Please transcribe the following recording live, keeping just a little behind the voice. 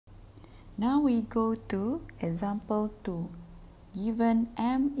Now we go to example 2. Given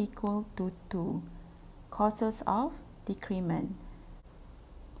m equal to 2, causes of decrement.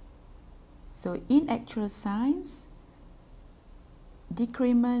 So in actual science,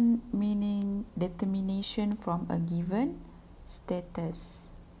 decrement meaning determination from a given status.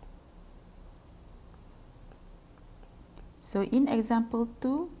 So in example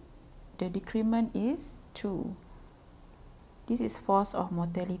 2, the decrement is 2. This is force of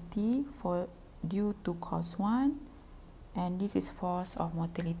mortality due to cause 1, and this is force of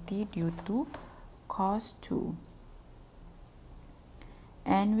mortality due to cause 2.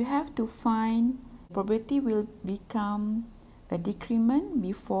 And we have to find probability will become a decrement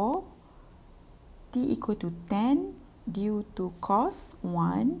before t equal to 10 due to cause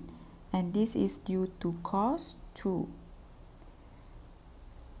 1, and this is due to cause 2.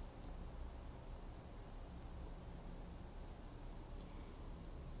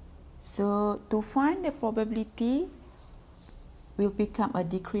 So to find the probability will become a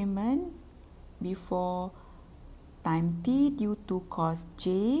decrement before time t due to cause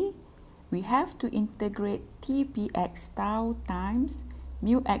j, we have to integrate tpx tau times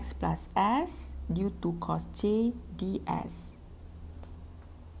mu x plus s due to cause j ds.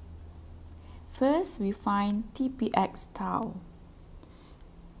 First, we find tpx tau.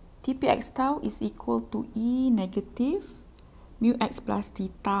 Tpx tau is equal to E negative mu x plus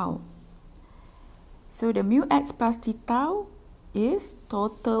t tau. So the mu x plus t tau is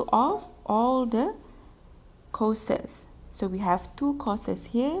total of all the causes. So we have two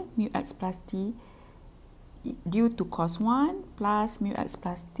causes here, mu x plus t due to cause 1 plus mu x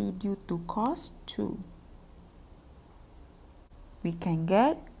plus t due to cause 2. We can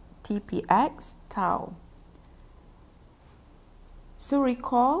get tpx tau. So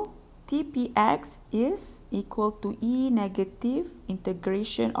recall, tpx is equal to E negative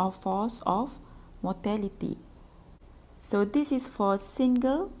integration of force of mortality. So this is for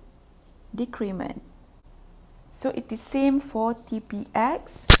single decrement. So it is same for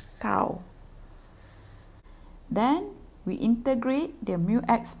tpx tau. Then we integrate the mu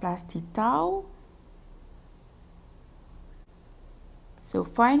x plus t tau. So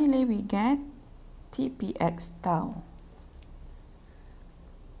finally we get tpx tau.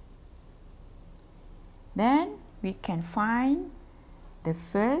 Then we can find the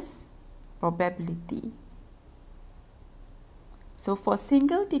first probability. So for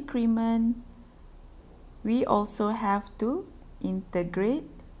single decrement, we also have to integrate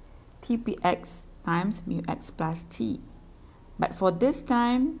tpx times mu x plus t. But for this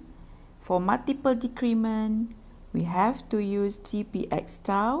time, for multiple decrement, we have to use tpx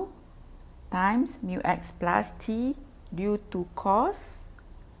tau times mu x plus t due to cause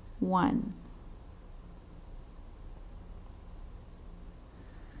 1.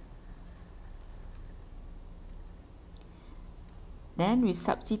 Then we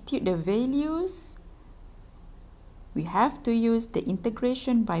substitute the values. We have to use the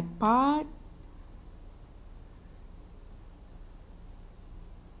integration by part.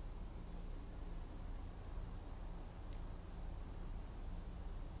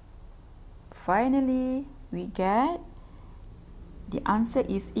 Finally, we get the answer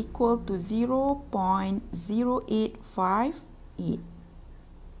is equal to 0.0858.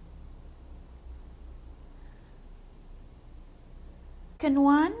 Second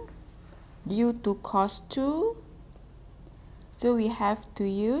one, due to cause 2, so we have to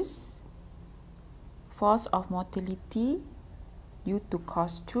use force of mortality due to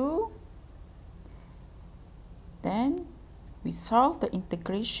cause 2. Then we solve the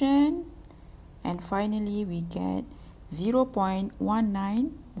integration, and finally we get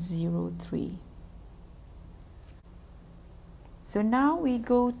 0.1903. So now we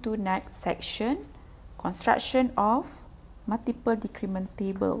go to next section, construction of multiple decrement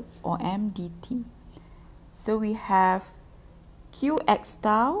table or MDT. So we have qx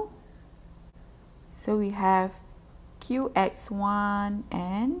tau. So we have qx1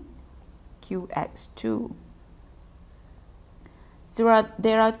 and qx2. So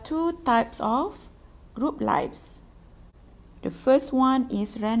there are two types of group lives. The first one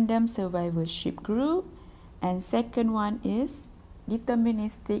is random survivorship group, and second one is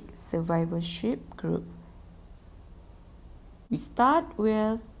deterministic survivorship group. We start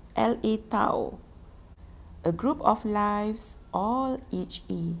with LA tau, a group of lives, all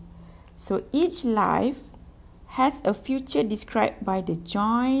HA. So each life has a future described by the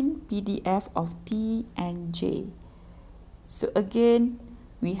joint PDF of T and J. So again,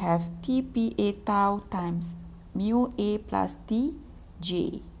 we have TPA tau times mu A plus T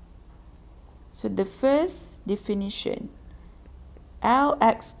J. So the first definition,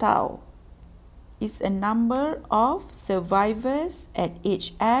 LX tau is a number of survivors at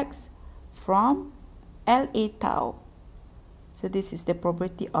age X from LA tau. So this is the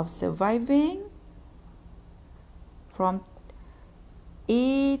probability of surviving from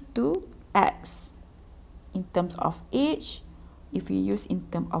A to X. In terms of age, if we use in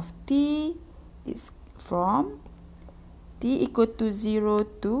terms of T, it's from T equal to 0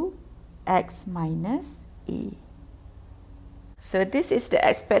 to X minus A. So this is the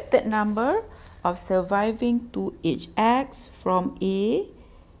expected number of surviving to age X from a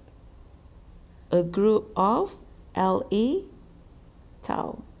group of LA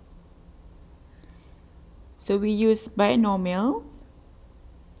tau. So we use binomial.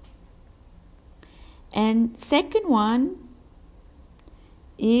 And second one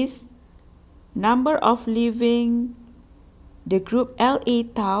is number of living the group LA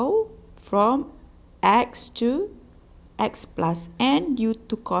tau from X to X plus N due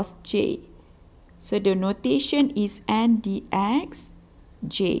to cos J. So the notation is N dx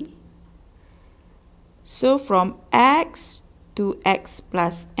J. So from X to X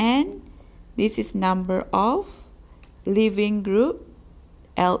plus N, this is number of living group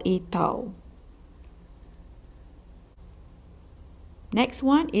LA tau. Next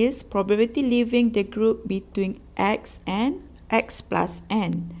one is probability leaving the group between X and X plus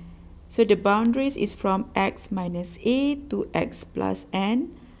N. So the boundaries is from X minus A to X plus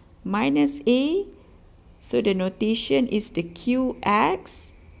N minus A. So the notation is the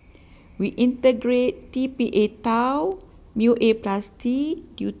QX. We integrate TPA tau mu A plus T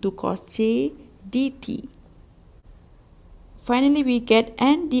due to cos J dt. Finally, we get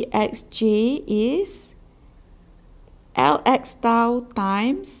N dxJ is Lx tau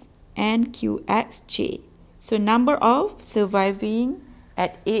times NQXJ. So number of surviving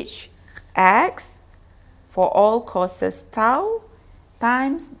at age X for all causes tau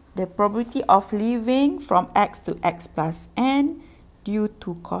times the probability of living from X to X plus N due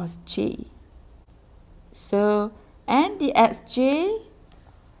to cos J. So N dxJ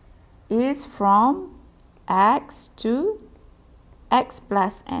is from X to X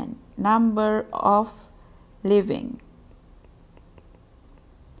plus N, number of living.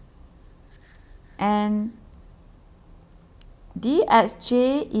 And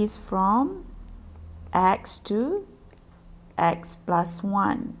dxj is from X to X plus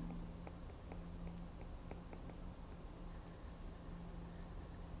 1.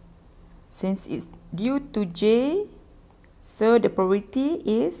 Since it's due to J, so the probability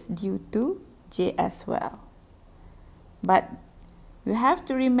is due to J as well. But you have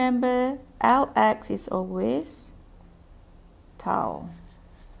to remember Lx is always tau.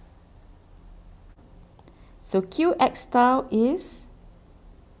 So Qx tau is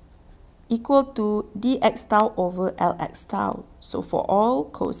equal to dx tau over Lx tau. So for all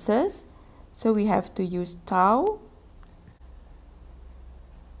causes, so we have to use tau.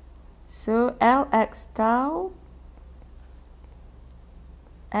 So Lx tau,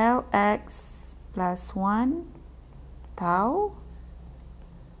 Lx plus 1 tau.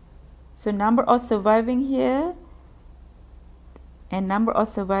 So number of surviving here and number of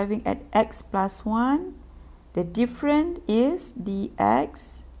surviving at X plus 1. The difference is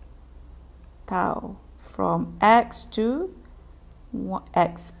dx tau from X to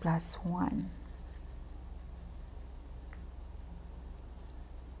X plus 1.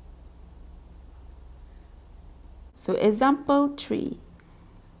 So example 3.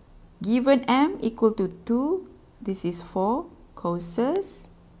 Given M equal to 2, this is for causes.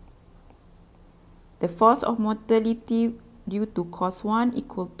 The force of mortality due to cos 1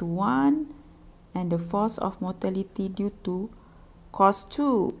 equal to 1. And the force of mortality due to cos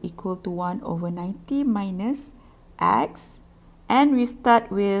 2 equal to 1 over 90 minus X. And we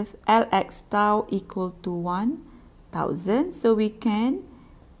start with Lx tau equal to 1000. So we can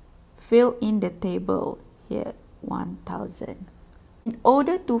fill in the table here, 1000. In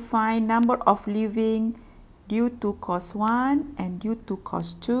order to find number of living due to cos 1 and due to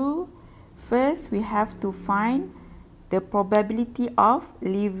cos 2, first we have to find the probability of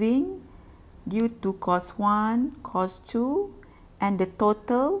living due to cos 1, cos 2, and the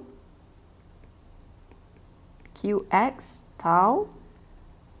total Qx tau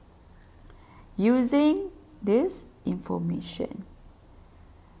using this information.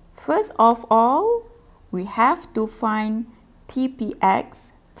 First of all, we have to find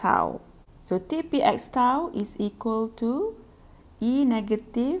TPX tau. So TPX tau is equal to E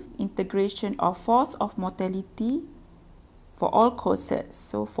negative integration of force of mortality for all causes,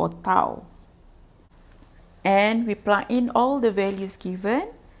 so for tau. And we plug in all the values given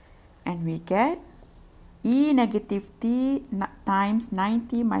and we get e negative t times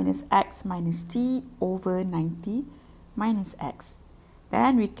 90 minus x minus t over 90 minus x.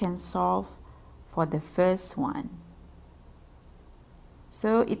 Then we can solve for the first one.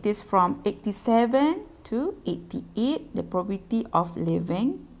 So it is from 87 to 88, the probability of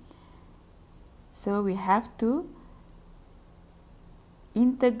living. So we have to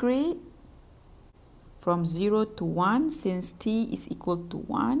integrate from 0 to 1 since t is equal to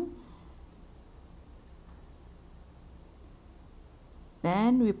 1.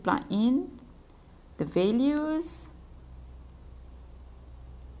 Then we plug in the values.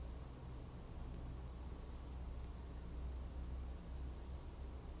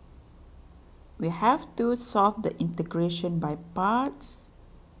 We have to solve the integration by parts.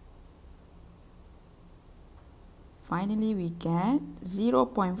 Finally, we get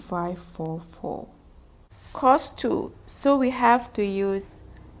 0.544. Cos 2. So we have to use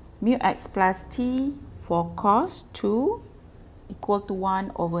mu x plus t for cos 2 equal to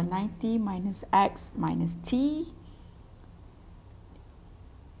 1 over 90 minus x minus t.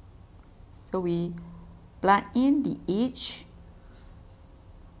 So we plug in the h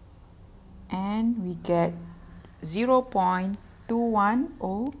and we get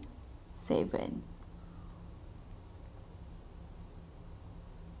 0.2107.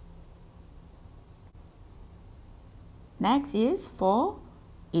 Next is for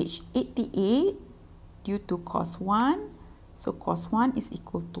h88 due to cos 1. So cos 1 is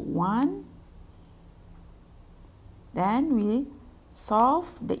equal to 1. Then we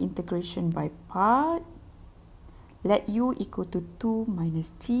solve the integration by part. Let u equal to 2 minus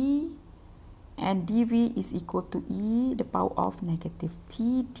t. And dv is equal to e the power of negative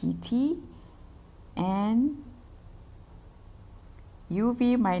t dt. And uv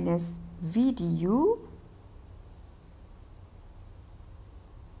minus v du.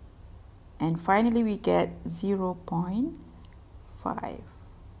 And finally, we get 0.5.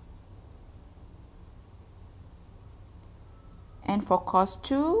 And for cos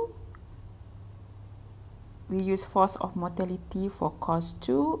 2, we use force of mortality for cos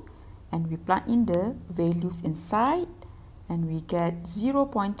 2. And we plug in the values inside. And we get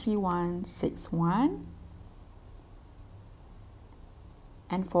 0.3161.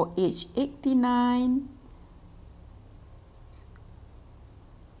 And for H89,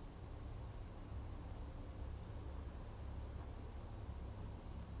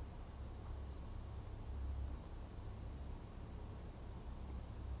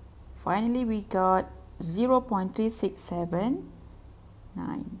 finally, we got 0.3679.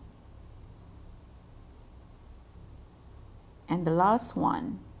 And the last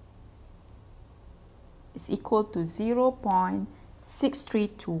one is equal to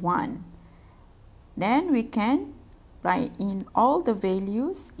 0.6321. Then we can write in all the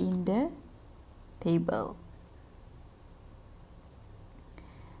values in the table.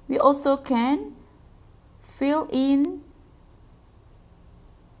 We also can fill in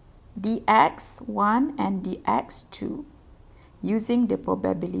dx1 and dx2 using the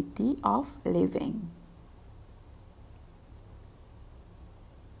probability of living.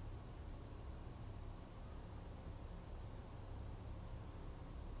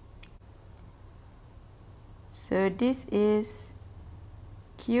 So this is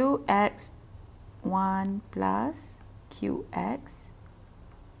qx1 plus qx2.